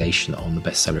navigation on the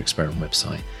Bestseller Experiment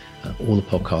website. All the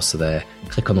podcasts are there.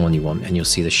 Click on the one you want and you'll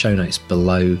see the show notes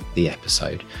below the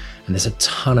episode. And there's a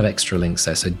ton of extra links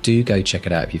there, so do go check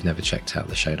it out if you've never checked out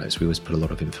the show notes. We always put a lot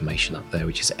of information up there,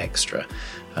 which is extra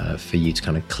for you to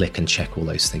kind of click and check all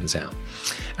those things out.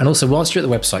 And also, whilst you're at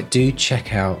the website, do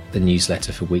check out the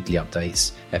newsletter for weekly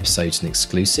updates, episodes and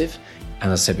exclusive.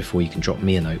 And as I said before, you can drop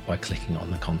me a note by clicking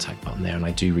on the contact button there, and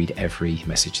I do read every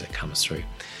message that comes through.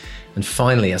 And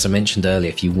finally, as I mentioned earlier,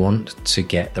 if you want to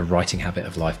get the writing habit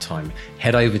of lifetime,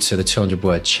 head over to the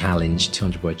 200-word challenge,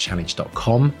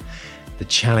 200wordchallenge.com. The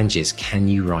challenge is, can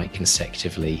you write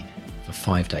consecutively for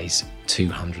 5 days,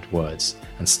 200 words,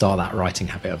 and start that writing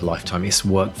habit of lifetime? It's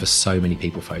worked for so many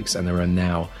people, folks, and there are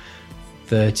now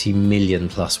 30 million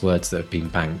plus words that have been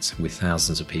banked with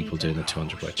thousands of people doing the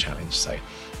 200-word challenge. So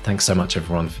thanks so much,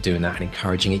 everyone, for doing that and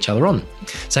encouraging each other on.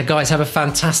 So, guys, have a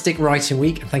fantastic writing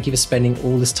week, and thank you for spending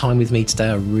all this time with me today.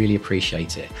 I really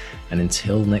appreciate it. And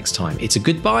until next time, it's a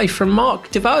goodbye from Mark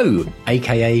DeVoe,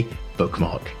 aka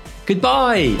Bookmark.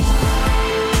 Goodbye.